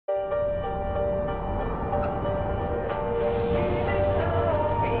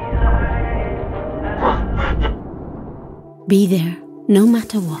Be there, no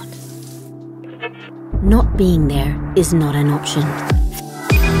matter what. Not being there is not an option.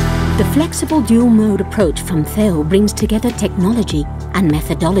 The flexible dual-mode approach from Theo brings together technology and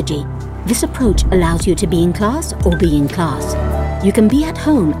methodology. This approach allows you to be in class or be in class. You can be at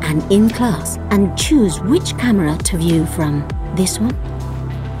home and in class and choose which camera to view from. This one,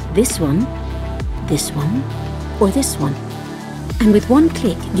 this one, this one, or this one. And with one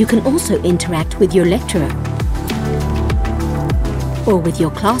click, you can also interact with your lecturer or with your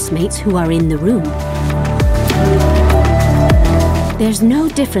classmates who are in the room. There's no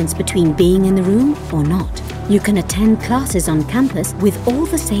difference between being in the room or not. You can attend classes on campus with all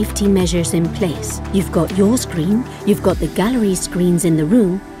the safety measures in place. You've got your screen, you've got the gallery screens in the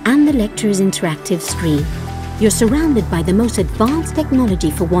room, and the lecturer's interactive screen. You're surrounded by the most advanced technology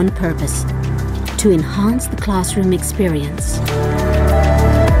for one purpose: to enhance the classroom experience.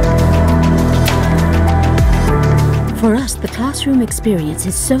 For us, the classroom experience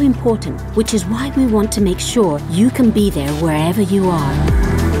is so important, which is why we want to make sure you can be there wherever you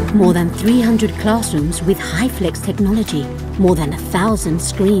are. More than 300 classrooms with high-flex technology, more than 1,000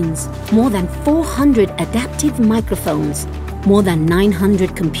 screens, more than 400 adaptive microphones, more than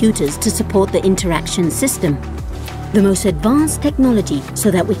 900 computers to support the interaction system. The most advanced technology so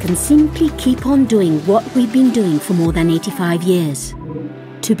that we can simply keep on doing what we've been doing for more than 85 years.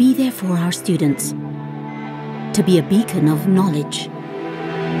 To be there for our students. To be a beacon of knowledge.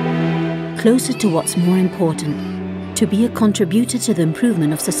 Closer to what's more important. To be a contributor to the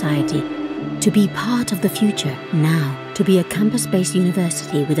improvement of society. To be part of the future now. To be a campus-based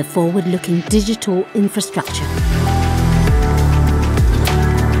university with a forward-looking digital infrastructure.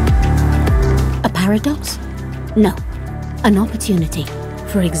 A paradox? No, an opportunity.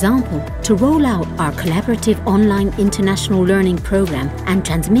 For example, to roll out our collaborative online international learning program and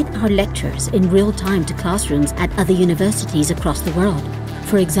transmit our lectures in real time to classrooms at other universities across the world.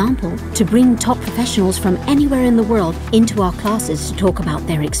 For example, to bring top professionals from anywhere in the world into our classes to talk about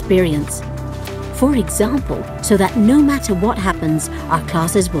their experience. For example, so that no matter what happens, our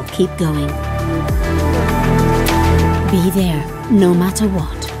classes will keep going. Be there, no matter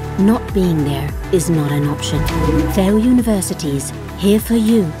what. Not being there is not an option. Theo Universities, here for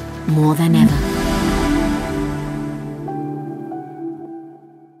you more than ever.